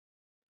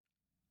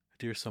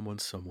Dear Someone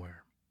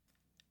Somewhere,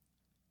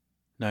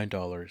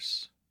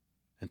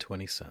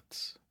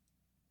 $9.20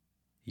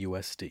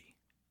 USD.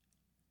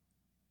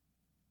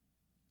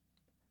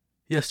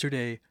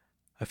 Yesterday,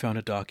 I found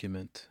a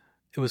document.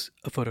 It was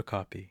a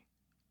photocopy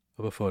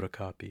of a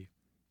photocopy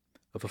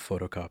of a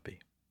photocopy,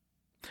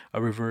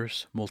 a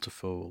reverse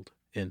multifold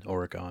in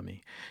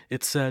origami.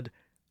 It said,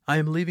 I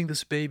am leaving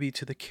this baby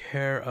to the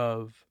care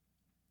of...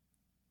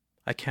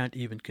 I can't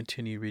even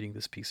continue reading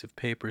this piece of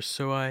paper,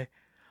 so I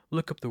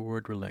look up the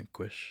word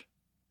relinquish,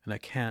 and I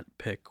can't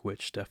pick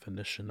which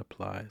definition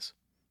applies.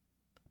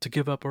 To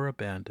give up or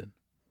abandon,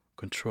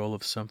 control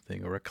of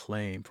something or a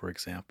claim, for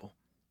example.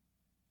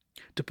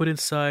 To put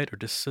inside or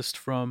desist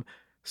from,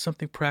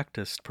 something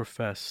practiced,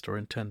 professed, or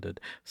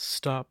intended,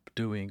 stop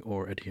doing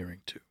or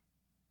adhering to.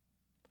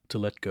 To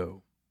let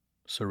go,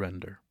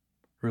 surrender,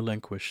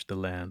 relinquish the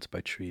lands by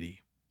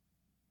treaty.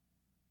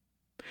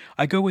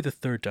 I go with the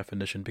third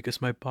definition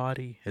because my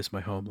body is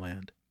my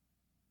homeland.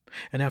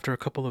 And after a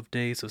couple of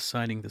days of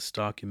signing this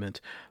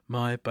document,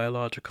 my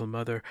biological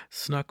mother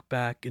snuck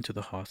back into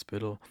the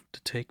hospital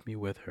to take me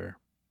with her.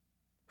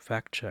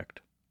 Fact-checked.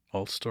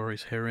 All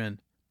stories herein.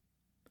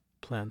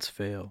 Plans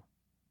fail.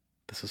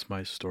 This is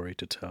my story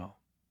to tell.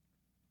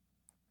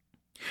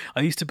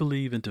 I used to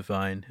believe in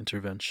divine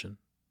intervention.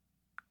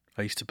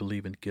 I used to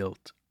believe in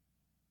guilt.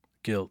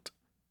 Guilt.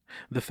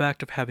 The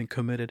fact of having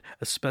committed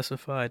a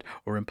specified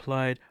or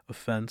implied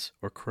offense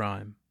or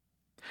crime.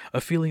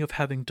 A feeling of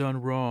having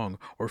done wrong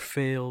or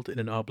failed in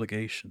an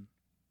obligation.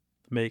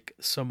 Make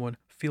someone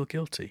feel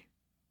guilty,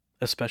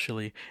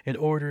 especially in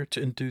order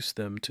to induce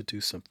them to do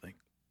something.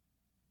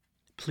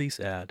 Please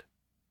add,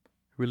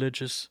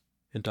 religious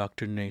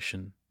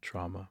indoctrination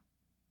trauma.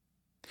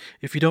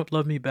 If you don't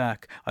love me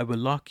back, I will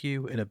lock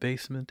you in a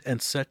basement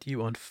and set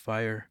you on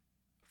fire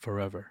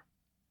forever.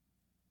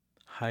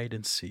 Hide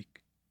and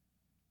seek.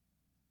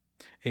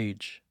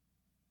 Age,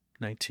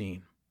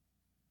 19.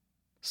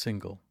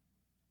 Single.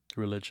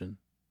 Religion,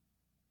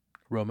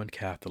 Roman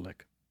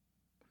Catholic.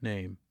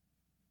 Name,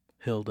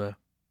 Hilda,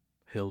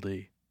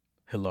 Hildy,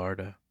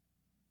 Hilarda.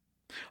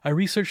 I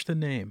researched the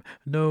name.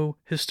 No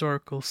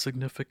historical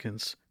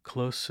significance.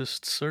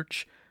 Closest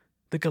search,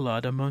 the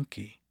Galada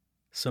monkey,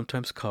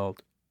 sometimes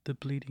called the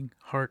bleeding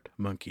heart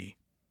monkey.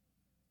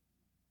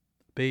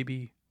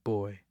 Baby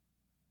boy,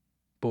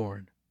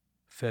 born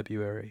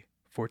February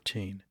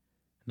 14,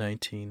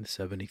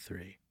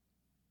 1973.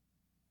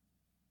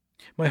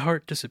 My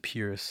heart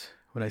disappears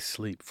when I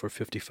sleep for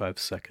 55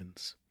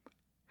 seconds.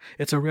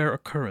 It's a rare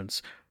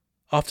occurrence,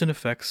 often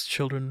affects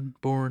children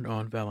born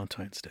on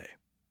Valentine's Day.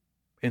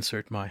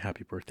 Insert my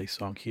happy birthday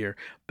song here,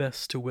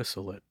 best to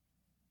whistle it.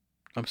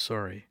 I'm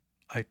sorry,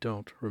 I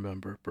don't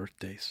remember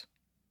birthdays.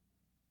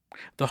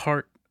 The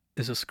heart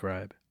is a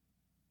scribe.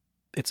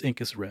 Its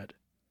ink is red.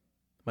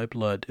 My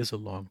blood is a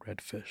long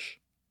red fish.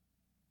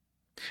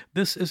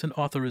 This is an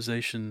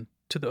authorization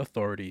to the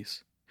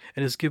authorities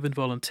and is given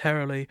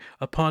voluntarily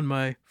upon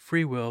my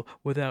free will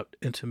without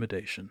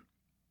intimidation.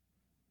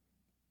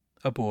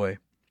 A boy,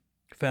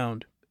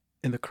 found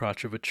in the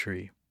crotch of a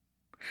tree.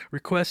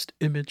 Request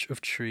image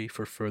of tree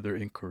for further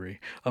inquiry.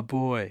 A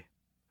boy,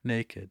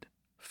 naked,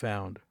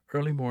 found,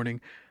 early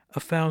morning, a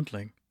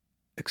foundling,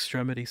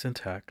 extremities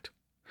intact.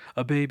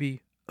 A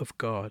baby of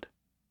God,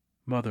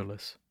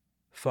 motherless,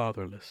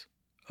 fatherless,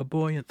 a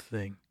buoyant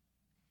thing.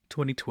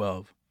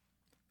 2012.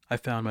 I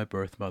found my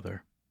birth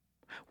mother.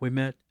 We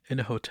met in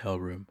a hotel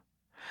room.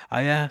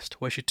 I asked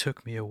why she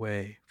took me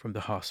away from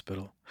the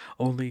hospital,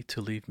 only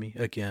to leave me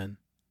again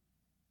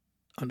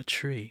on a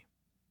tree.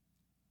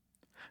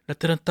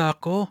 Nataranta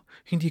ako,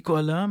 hindi ko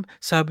alam.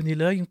 Sabi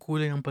nila yung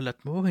kulay ng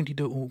balat mo, hindi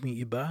daw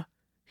umiiba.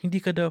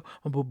 Hindi ka daw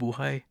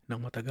mabubuhay ng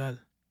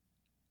matagal.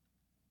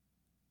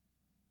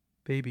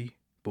 Baby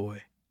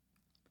boy,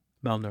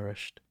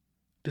 malnourished,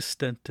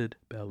 distended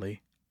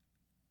belly,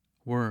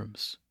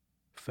 worms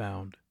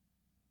found.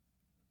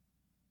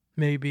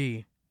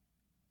 Maybe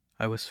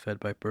I was fed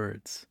by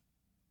birds.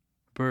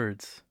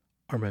 Birds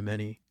are my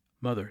many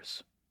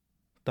mothers.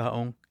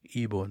 Taong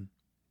ibon.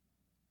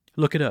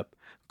 Look it up.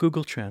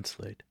 Google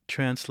Translate.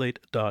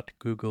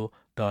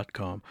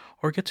 Translate.google.com.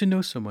 Or get to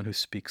know someone who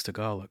speaks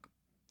Tagalog.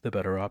 The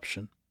better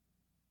option.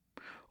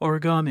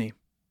 Origami.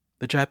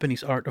 The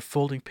Japanese art of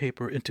folding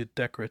paper into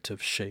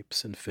decorative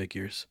shapes and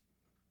figures.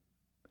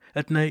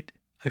 At night,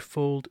 I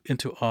fold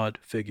into odd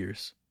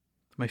figures.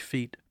 My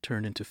feet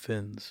turn into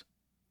fins.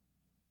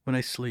 When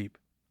I sleep,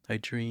 I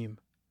dream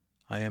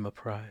I am a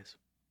prize.